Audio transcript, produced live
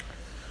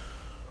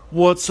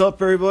What's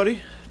up,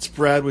 everybody? It's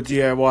Brad with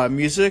DIY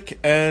Music,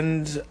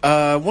 and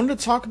I wanted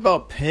to talk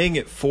about paying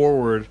it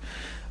forward.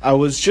 I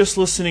was just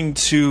listening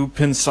to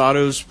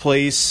Pensado's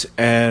Place,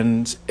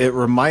 and it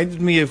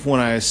reminded me of when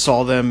I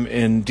saw them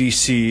in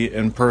DC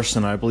in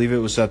person. I believe it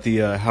was at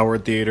the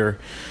Howard Theater.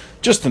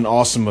 Just an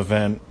awesome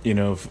event.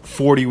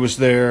 40 was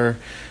there.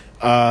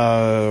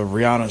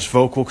 Rihanna's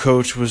vocal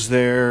coach was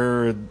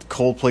there.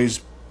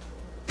 Coldplay's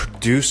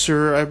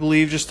producer, I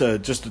believe. Just a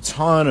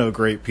ton of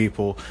great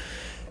people.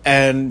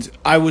 And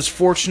I was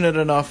fortunate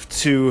enough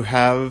to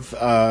have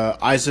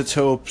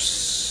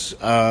Isotope's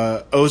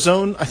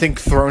Ozone, I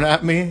think, thrown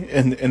at me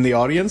in the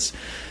audience.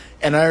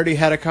 And I already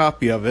had a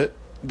copy of it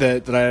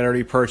that I had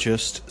already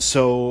purchased.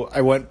 So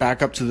I went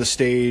back up to the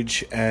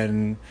stage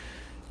and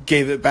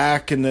gave it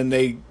back, and then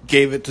they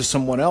gave it to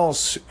someone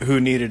else who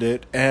needed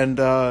it. And,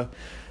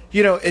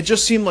 it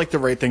just seemed like the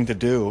right thing to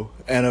do.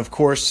 And of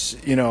course,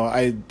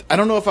 I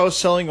don't know if I was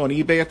selling on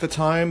eBay at the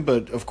time,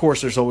 but of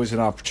course there's always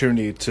an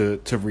opportunity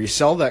to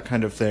resell that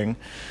kind of thing.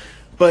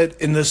 But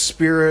in the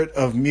spirit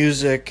of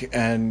music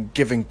and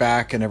giving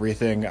back and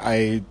everything,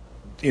 it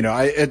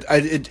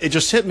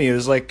just hit me. It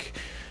was like,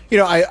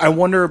 I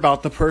wonder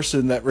about the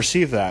person that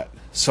received that.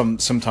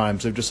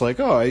 Sometimes they're just like,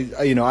 oh,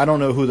 I don't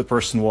know who the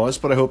person was,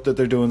 but I hope that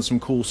they're doing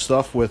some cool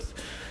stuff with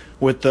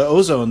the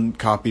Ozone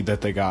copy that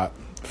they got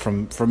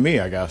from me,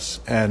 I guess.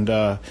 And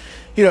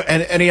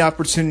and any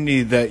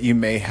opportunity that you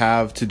may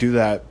have to do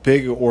that,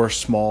 big or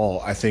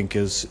small, I think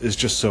is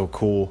just so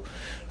cool.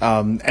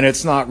 And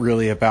it's not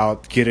really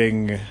about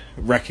getting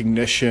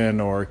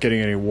recognition or getting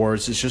any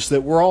awards. It's just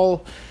that we're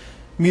all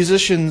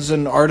musicians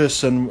and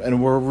artists,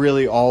 and we're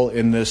really all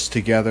in this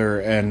together.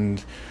 And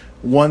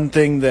one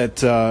thing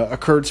that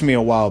occurred to me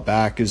a while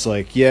back is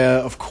like, yeah,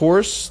 of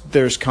course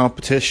there's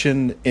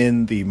competition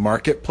in the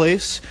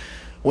marketplace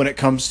when it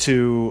comes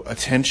to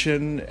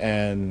attention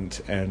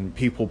and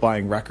people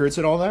buying records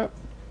and all that.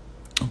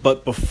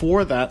 But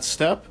before that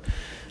step,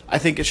 I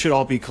think it should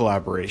all be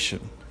collaboration,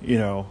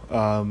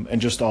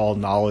 and just all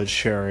knowledge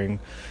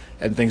sharing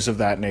and things of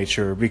that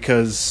nature.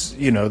 Because,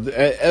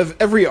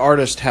 every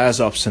artist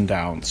has ups and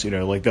downs,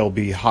 like they'll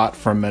be hot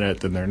for a minute,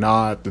 then they're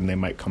not, then they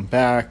might come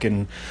back.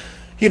 And,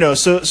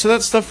 so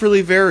that stuff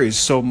really varies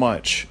so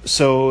much.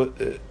 So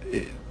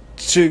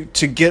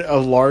to get a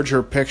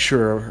larger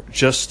picture,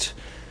 just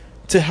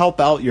to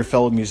help out your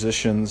fellow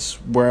musicians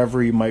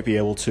wherever you might be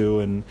able to,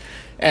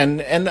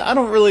 and I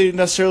don't really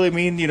necessarily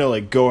mean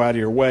like go out of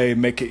your way,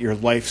 make it your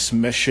life's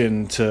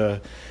mission to,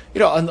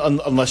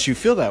 unless you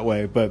feel that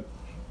way, but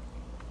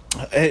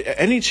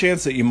any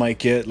chance that you might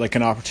get like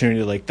an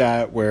opportunity like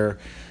that, where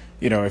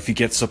if you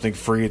get something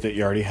free that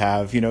you already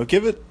have,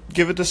 give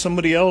it to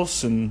somebody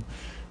else. And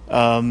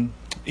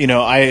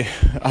I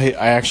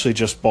actually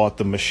just bought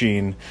the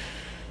machine.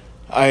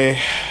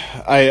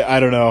 I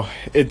don't know.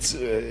 It's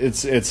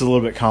a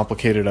little bit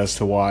complicated as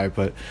to why,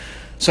 but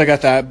so I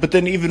got that. But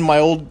then even my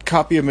old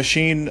copy of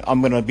Machine,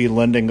 I'm gonna be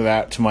lending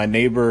that to my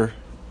neighbor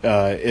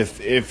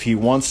if he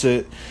wants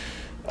it.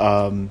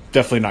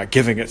 Definitely not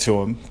giving it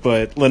to him,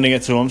 but lending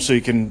it to him so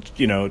he can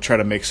try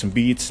to make some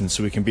beats, and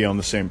so we can be on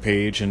the same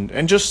page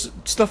and just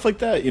stuff like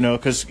that.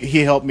 Because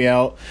he helped me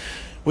out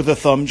with a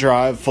thumb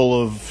drive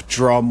full of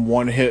drum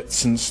one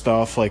hits and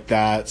stuff like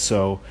that.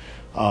 So.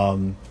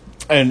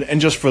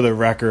 And just for the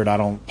record, I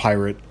don't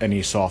pirate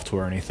any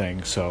software or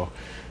anything. So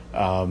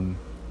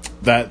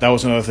that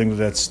was another thing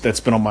that's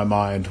been on my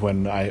mind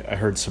when I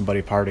heard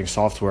somebody pirating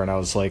software, and I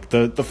was like,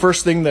 the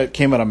first thing that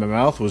came out of my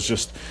mouth was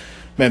just,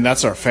 man,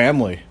 that's our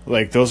family.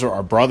 Like, those are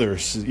our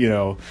brothers,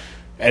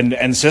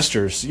 and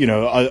sisters,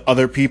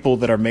 other people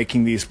that are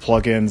making these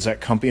plugins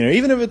at company,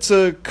 even if it's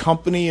a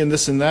company and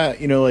this and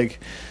that, like,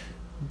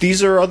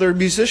 these are other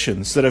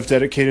musicians that have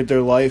dedicated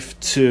their life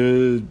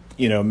to,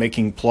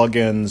 making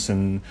plugins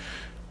and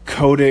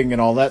coding and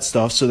all that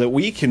stuff so that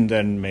we can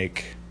then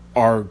make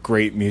our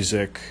great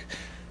music.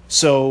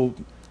 So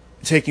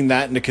taking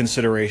that into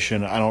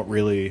consideration, I don't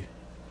really,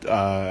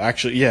 I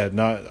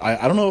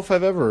don't know if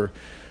I've ever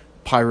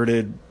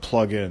pirated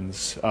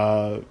plugins.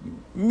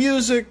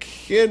 Music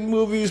and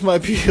movies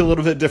might be a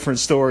little bit different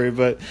story,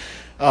 but,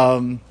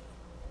 that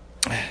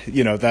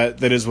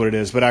is what it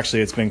is. But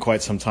actually, it's been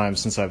quite some time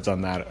since I've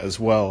done that as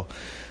well.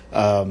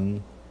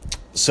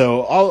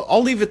 So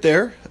I'll leave it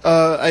there.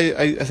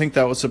 I think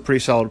that was a pretty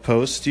solid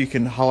post. You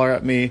can holler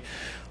at me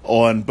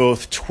on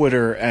both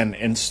Twitter and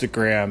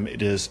Instagram.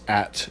 It is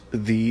at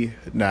The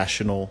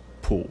National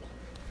Pool.